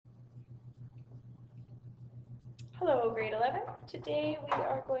Hello, grade 11. Today we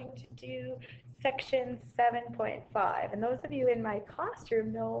are going to do section 7.5. And those of you in my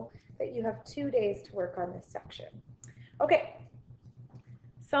classroom know that you have 2 days to work on this section. Okay,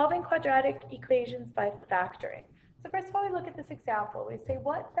 solving quadratic equations by factoring. So first of all, we look at this example. We say,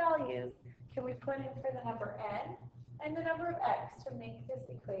 what values can we put in for the number n and the number of x to make this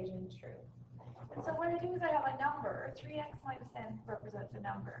equation true? And so what I do is I have a number, 3x minus n represents a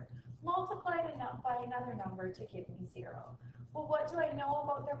number, multiplied by another number to give me 0. Well, what do I know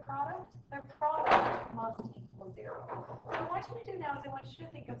about their product? Their product must equal 0. What I want you to do now is I want you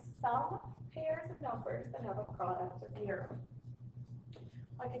to think of some pairs of numbers that have a product of 0.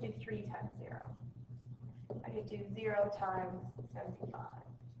 I could do 3 times 0. I could do 0 times 75.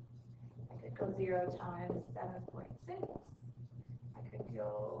 I could go 0 times 7.6. I could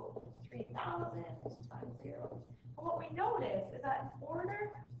go 3,000 times 0. But what we notice is that in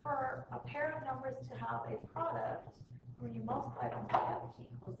order for a pair of numbers to have a product, when you multiply them together to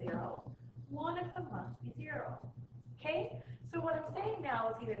equal 0, one of them must be 0. Okay? So what I'm saying now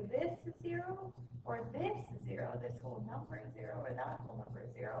is either this is 0, or this is 0, this whole number is 0, or that whole number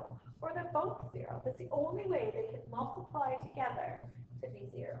is 0, or they're both 0. That's the only way they can multiply together to be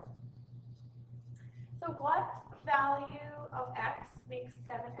 0. So what value of x makes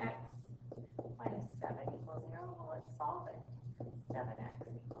 7x minus 7 equals 0? Well, let's solve it. 7x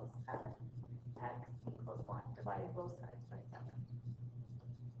equals 7. X equals 1, dividing both sides by 7.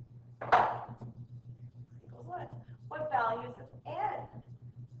 Equals 1. What values of n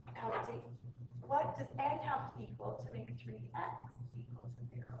have to, what does n have to equal to make 3x equal to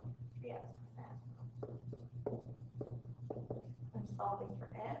 0? 3x plus n. I'm solving for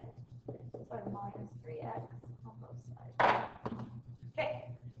n, so I'm minus 3x on both sides. Okay,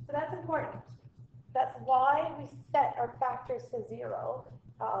 so that's important. That's why we set our factors to 0,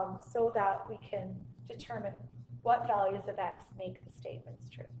 so that we can determine what values of x make the statements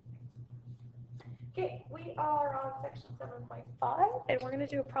true. Okay, we are on section 7.5, and we're going to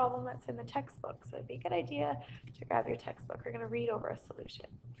do a problem that's in the textbook. So it'd be a good idea to grab your textbook. We're going to read over a solution.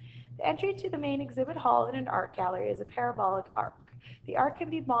 The entry to the main exhibit hall in an art gallery is a parabolic arc. The arc can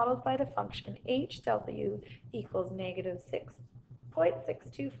be modeled by the function hw equals negative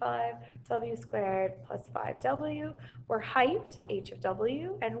 6.625 w squared plus 5w, where height, h of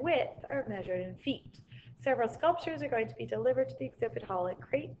w, and width are measured in feet. Several sculptures are going to be delivered to the exhibit hall in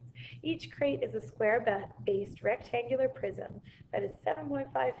crates. Each crate is a square-based rectangular prism that is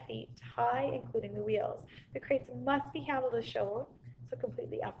 7.5 feet high, including the wheels. The crates must be handled as shown, so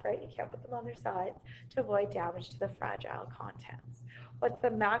completely upright. You can't put them on their sides to avoid damage to the fragile contents. What's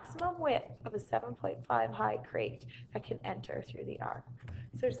the maximum width of a 7.5 high crate that can enter through the arc?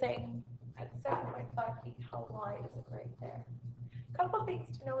 So they're saying at 7.5 feet, how wide is it right there? A couple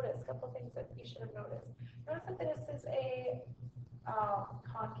things to notice, a couple things that you should have noticed. Notice that this is a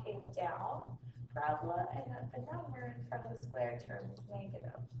concave down parabola, and a number in front of the square term is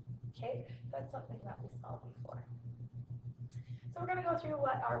negative. Okay, that's something that we saw before. So we're going to go through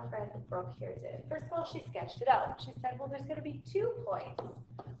what our friend Brooke here did. First of all, she sketched it out. She said, well, there's going to be 2 points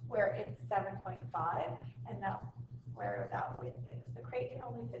where it's 7.5 and where that width is. The crate can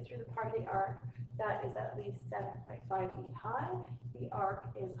only fit through the part of the arc that is at least 7.5 feet high. The arc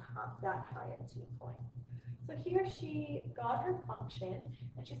is that high at 2 points. So here she got her function,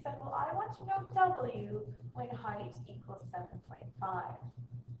 and she said, well, I want to know w when height equals 7.5.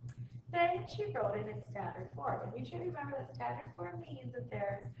 Then she wrote it in standard form. And you should remember that standard form means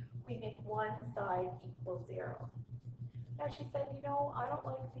that we make one side equal 0. Now she said, you know, I don't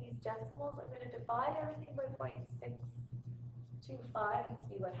like these decimals. I'm going to divide everything by 0.625 and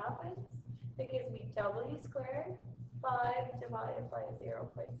see what happens. That gives me w squared. 5 divided by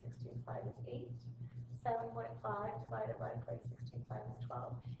 0.625 is 8. 7.5 divided by 0.625 is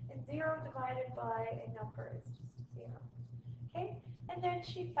 12. And 0 divided by a number is just 0. Okay? And then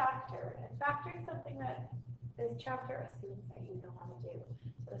she factored. And factoring is something that this chapter assumes that you know how to do.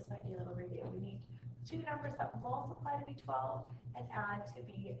 So this might be a little review. We need 2 numbers that multiply to be 12 and add to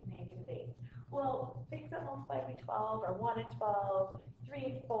be negative 8. Well, things that multiply to be 12 are 1 and 12, 3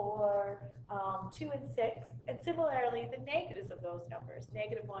 and 4, 2 and 6, and similarly the negatives of those numbers,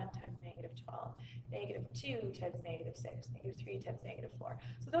 negative 1 times negative 12, negative 2 times negative 6, negative 3 times negative 4.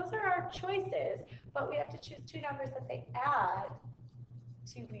 So those are our choices, but we have to choose 2 numbers that they add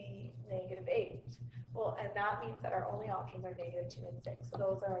to be negative 8. Well, and that means that our only options are negative 2 and 6. So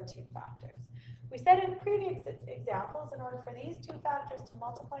those are our 2 factors. We said in the previous examples, in order for these 2 factors to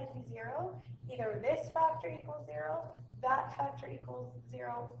multiply to be 0, either this factor equals 0, that factor equals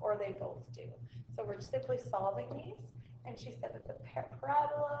 0, or they both do. So we're simply solving these. And she said that the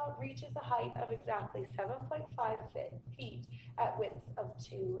parabola reaches a height of exactly 7.5 feet at widths of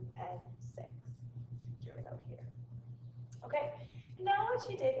 2 and 6. Drew it out here. Okay, now what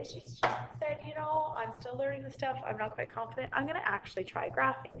she did is she said, you know, I'm still learning the stuff. I'm not quite confident. I'm going to actually try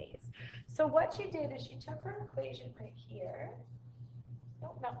graphing these. So what she did is she took her equation right here.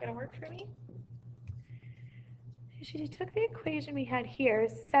 Nope, not going to work for me. She took the equation we had here,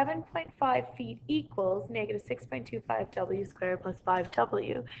 7.5 feet equals negative 6.25 w squared plus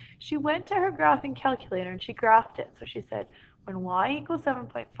 5w. She went to her graphing calculator and she graphed it. So she said, when y equals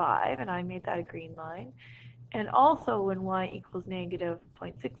 7.5, and I made that a green line, and also when y equals negative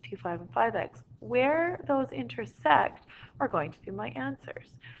 0.625 and 5x, where those intersect are going to be my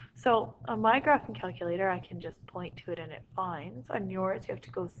answers. So on my graphing calculator, I can just point to it and it finds. On yours, you have to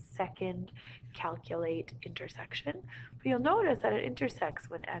go second, calculate intersection. But you'll notice that it intersects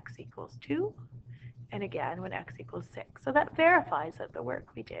when x equals 2, and again when x equals 6. So that verifies that the work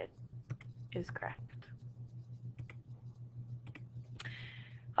we did is correct.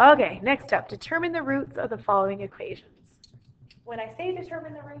 Okay, next up, determine the roots of the following equations. When I say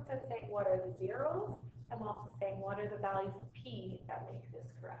determine the roots, I'm saying what are the zeros. I'm also saying what are the values of p that make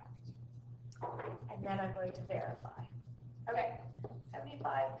this correct. And then I'm going to verify. Okay,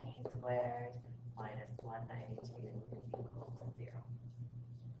 75p squared minus 192 is equal to 0.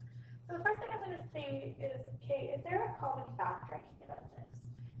 So the first thing I'm going to say is, okay, is there a common factor I can get out of this?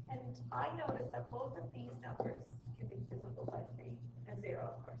 And I notice that both of these numbers can be divisible by 3 and 0,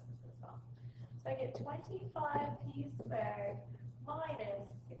 of course, as well. So I get 25p squared minus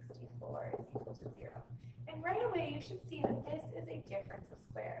 64 is equal to 0. And right away, you should see that this is a difference of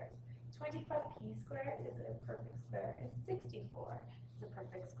squares. 25p squared is a perfect square, and 64 is a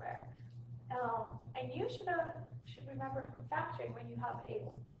perfect square. And you should remember factoring when you have a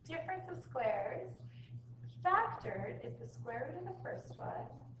difference of squares. Factored is the square root of the first one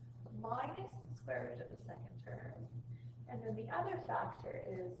minus the square root of the second term. And then the other factor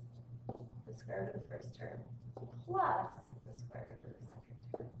is the square root of the first term plus the square root of the second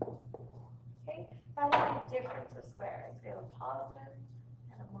term. Okay, that is a difference of squares. We have a positive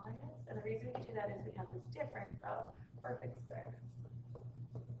and a minus, and the reason we do that is we have this difference of perfect squares.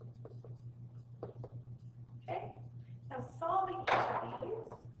 Okay, now solving each of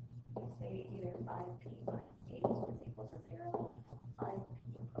these, we say either 5p minus 8 is equal to 0, 5p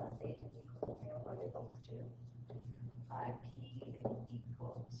plus 8 is equal to 0, or they both do. 5p is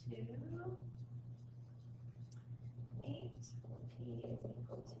equal to 8, p is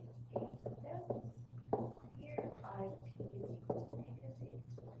equal to 8 fifths. Here, 5p is equal to negative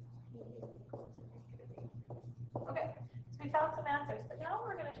 8, p is equal to negative 8. Okay, so we found some answers, but now what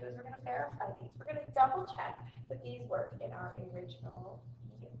we're going to do is we're going to verify these. We're going to double check that these work in our original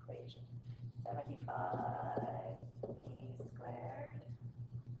equation. 75p squared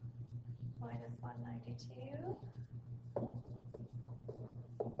minus 192. So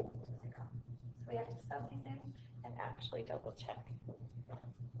we have to sub these in and actually double check that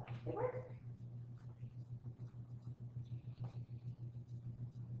they work.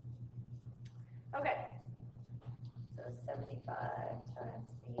 Okay, so 75 times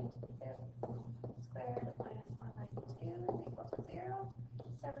 8 fifths squared minus 192 is equal to 0.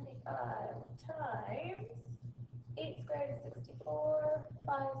 75 times 8 squared is 64,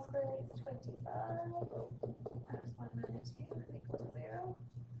 5 squared is 25, minus 192 is equal to 0.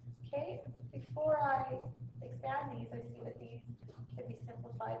 Okay, before I expand these, I see that these can be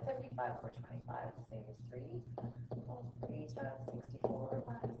simplified. 75 over 25 is the same as 3. Well, 3 times 64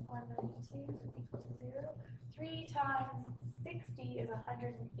 minus 192 is equal to 0. 3 times 60 is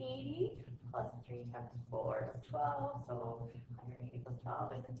 180, plus 3 times 4 is 12, so 180 plus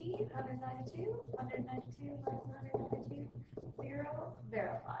 12 is indeed 192. 192 minus 192, 0,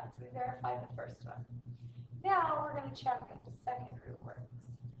 verified. So we verified the first one. Now we're going to check if the second root works.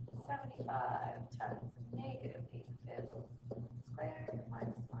 75 times negative 8 fifths squared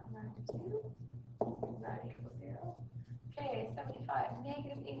minus 192, that equals 0. Okay, 75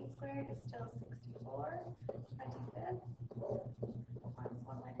 negative 8 squared is still 64. 25th minus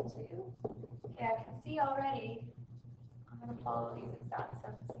 192. Okay, I can see already I'm going to follow these exact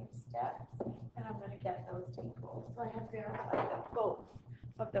same steps, and I'm going to get those to equal. So I have verified that both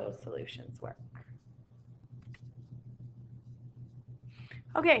of those solutions work.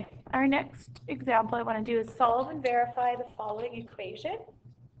 Okay, our next example I want to do is solve and verify the following equation.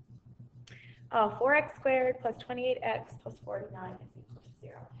 4x squared plus 28x plus 49 is equal to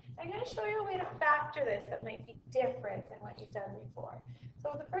 0. I'm going to show you a way to factor this that might be different than what you've done before.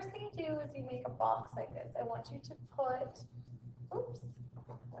 So the first thing you do is you make a box like this. I want you to put,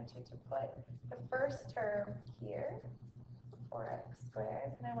 the first term here. 4x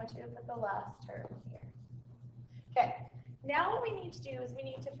squared, and I want you to put the last term here. Okay, now what we need to do is we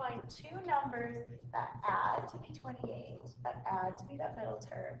need to find two numbers that add to be 28, that add to be that middle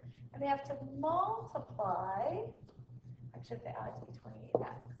term, and they have to multiply, actually they add to be 28x,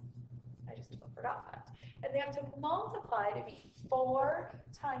 I just forgot that, and they have to multiply to be 4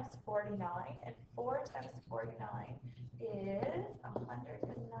 times 49, and 4 times 49 is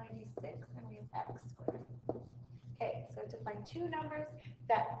 196, and we have x squared. Okay, so to find two numbers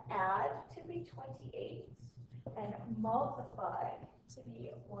that add to be 28 and multiply to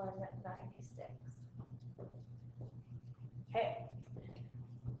be 196. Okay,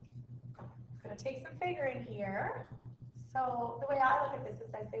 I'm going to take some figuring here. So the way I look at this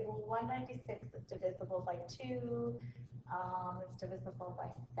is I say, well, 196 is divisible by 2, it's divisible by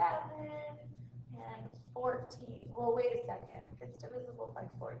 7, and 14. Well, wait a second. It's divisible by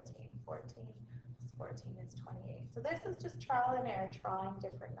 14. 14 plus 14 is 28. So this is just trial and error, trying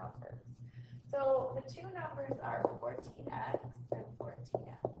different numbers. So the two numbers are 14x and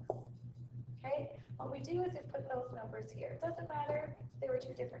 14x. Okay? What we do is we put those numbers here. It doesn't matter if they were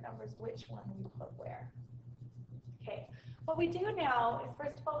two different numbers, which one we put where. Okay. What we do now is,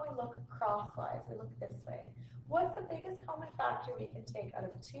 first of all, we look crosswise. We look this way. What's the biggest common factor we can take out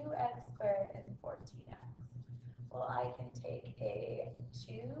of 2x squared and 14x? Well, I can take a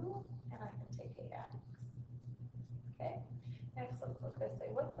 2 and I can take a x. Okay? Next, let's look this way.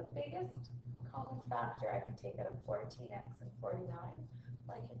 What's the biggest common factor I can take out of 14x and 49?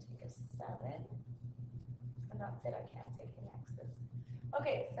 Well, I can take a 7. And that's it. I can't take any x's.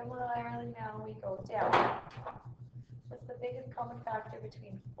 Okay, similarly now we go down. What's the biggest common factor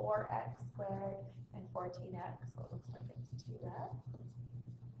between 4x squared and 14x? So it looks like it's 2x.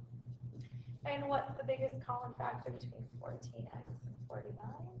 And what's the biggest common factor between 14x and 49?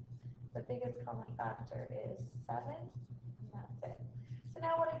 The biggest common factor is 7, and that's it. So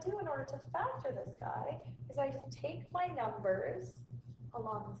now what I do in order to factor this guy is I just take my numbers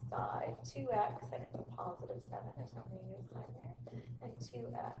along the side, 2x, and it's a positive 7, there's no negative sign there, and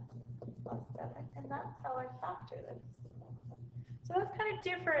 2x plus 7, and that's how I factor this. So that's kind of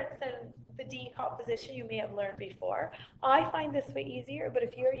different than the decomposition you may have learned before. I find this way easier, but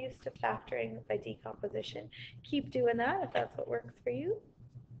if you're used to factoring by decomposition, keep doing that if that's what works for you.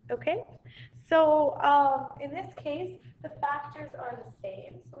 Okay? So in this case, the factors are the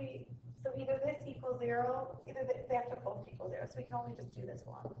same. So either this equals 0, either they have to both equal 0. So we can only just do this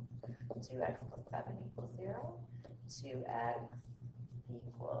one. 2x plus 7 equals 0. 2x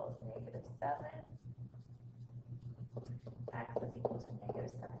equals negative 7. X is equal to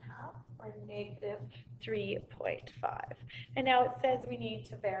negative 7/2, or negative 3.5. And now it says we need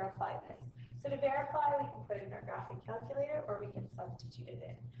to verify this. So to verify, we can put it in our graphing calculator, or we can substitute it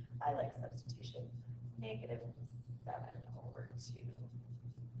in. I like substitution. Negative 7 over 2.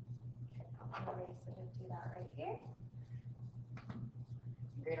 Okay, I'm going to erase it and do that right here.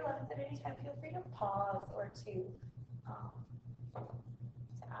 Grade 11 at any time, feel free to pause or to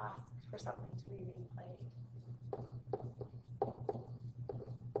ask for something to be replayed.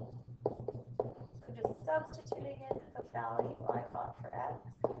 Substituting in the value I got for x,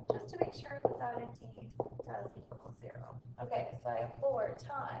 just to make sure that that indeed does equal 0. Okay, so I have 4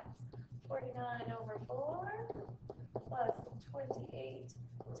 times 49 over 4 plus 28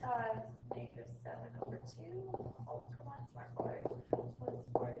 times negative 7 over 2. Oh, come on, smart boy. Was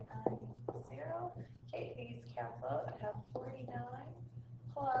 49 equals 0. Okay, these cancel out. I have 49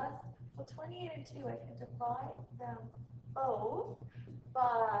 plus, well, 28 and 2, I can divide them both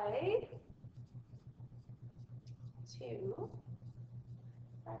by 2. Did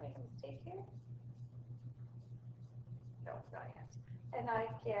I make a mistake here? No, not yet. And I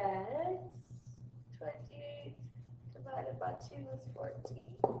get 28 divided by 2 is 14.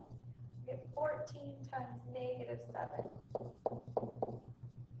 I get 14 times negative 7.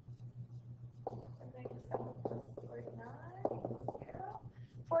 And negative 7 plus 49 is 0.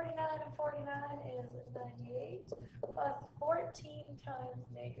 49 and 49 is 98 plus 14 times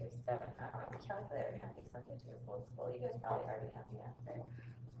negative 7. I don't have a calculator handy, so I'm going to do it old school. You guys probably already have the answer.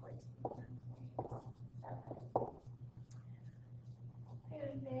 14 times negative 7. I get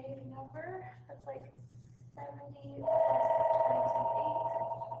a negative number. That's like 70 plus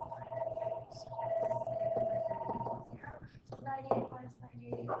 28. 98 minus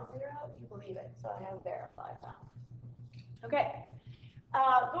 98 is 0. You believe it, so I have verified that. Okay.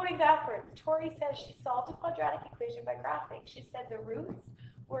 Going backwards, Tori says she solved a quadratic equation by graphing. She said the roots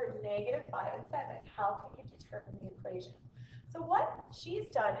were negative 5 and 7. How can you determine the equation? So what she's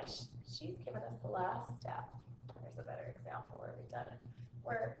done is she's given us the last step. There's a better example where we've done it,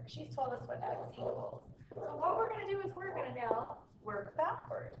 where she's told us what x equals. So what we're going to do is we're going to now work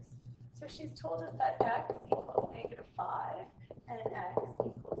backwards. So she's told us that x equals -5 and x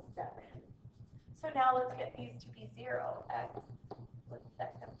equals 7. So now let's get these to be 0. X, let's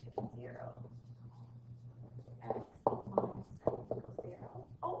set them to be 0. X minus 7 equals 0.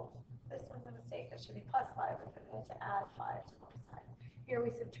 Oh, this one's a mistake. That should be +5. We're going to add 5 to both sides. Here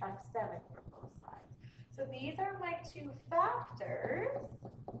we subtract 7 from both sides. So these are my two factors.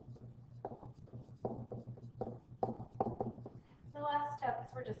 The last step is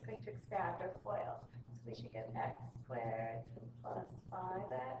we're just going to expand our FOIL. So we should get x squared plus 5x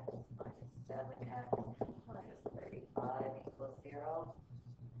minus 7x minus 35 equals 0.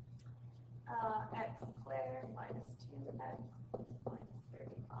 X squared minus 2x minus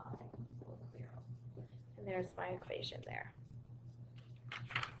 35 equals 0. And there's my equation there.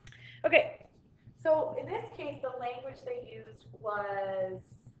 Okay, so in this case, the language they used was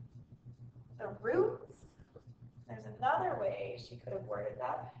the roots. There's another way she could have worded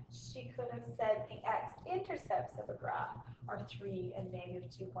that. She could have said the x-intercepts of a graph are 3 and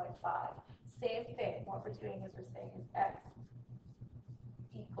 -2.5. Same thing. What we're doing is we're saying is x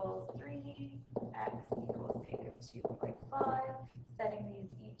equals 3, x equals -2.5, setting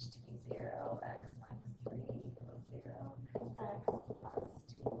these each to be 0, x minus 3 equals 0, x plus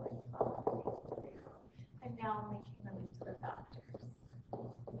 2.5 equals 0. And now I'm making them into the factors.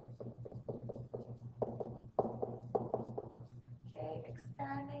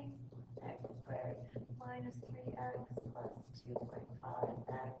 Expanding x squared minus 3x plus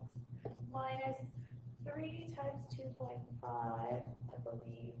 2.5x minus 3 times 2.5, I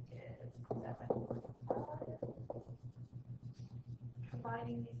believe, is 7.5.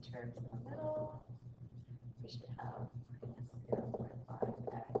 Combining these terms in the middle, we should have minus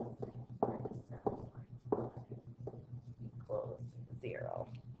 0.5x minus 7.5 equals 0.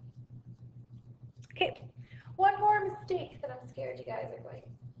 Okay. One more mistake that I'm scared you guys are going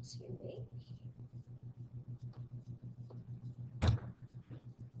to make.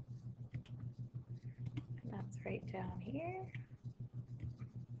 And that's right down here.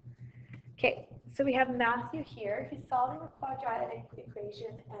 Okay, so we have Matthew here. He's solving a quadratic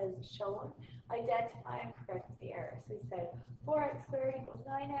equation as shown. Identify and correct the error. So he said 4x squared equals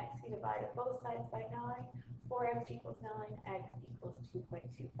 9x. He divided both sides by 9. 4x equals 9. X equals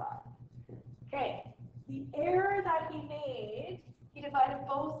 2.25. Okay. The error that he made, he divided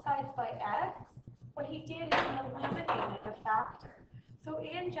both sides by x. What he did is he eliminated a factor. So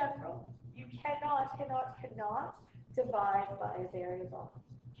in general, you cannot divide by a variable.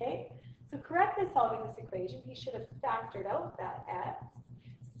 Okay? So correctly solving this equation, he should have factored out that x,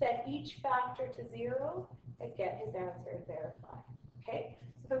 set each factor to 0, and get his answer and verify. Okay?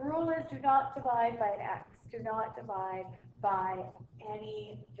 So the rule is do not divide by an x. Do not divide by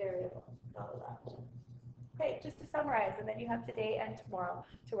any variable. Not allowed. Okay, just to summarize, and then you have today and tomorrow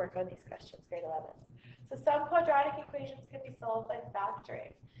to work on these questions, grade 11. So some quadratic equations can be solved by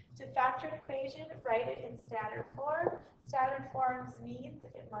factoring. To factor an equation, write it in standard form. Standard forms means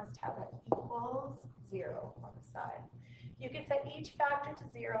it must have an equals 0 on the side. You can set each factor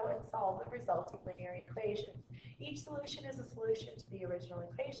to 0 and solve the resulting linear equation. Each solution is a solution to the original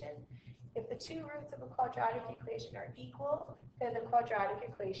equation. If the two roots of a quadratic equation are equal, then the quadratic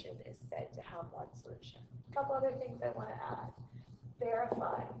equation is said to have one solution. A couple other things I want to add.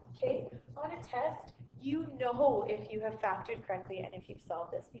 Verify. Okay, on a test, you know if you have factored correctly and if you've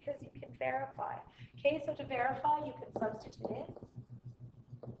solved this because you can verify. Okay, so to verify, you can substitute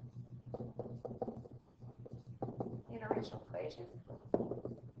in original equation.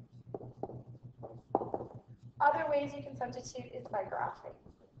 Other ways you can substitute is by graphing.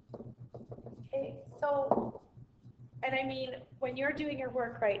 Okay, so, and I mean, when you're doing your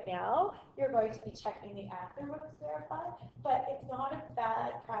work right now, you're going to be checking the answer when it's verified, but it's not a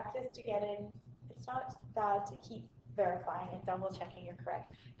bad practice to get in, it's not bad to keep verifying and double checking you're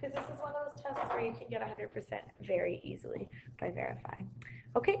correct, because this is one of those tests where you can get 100% very easily by verifying.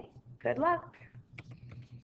 Okay, good luck.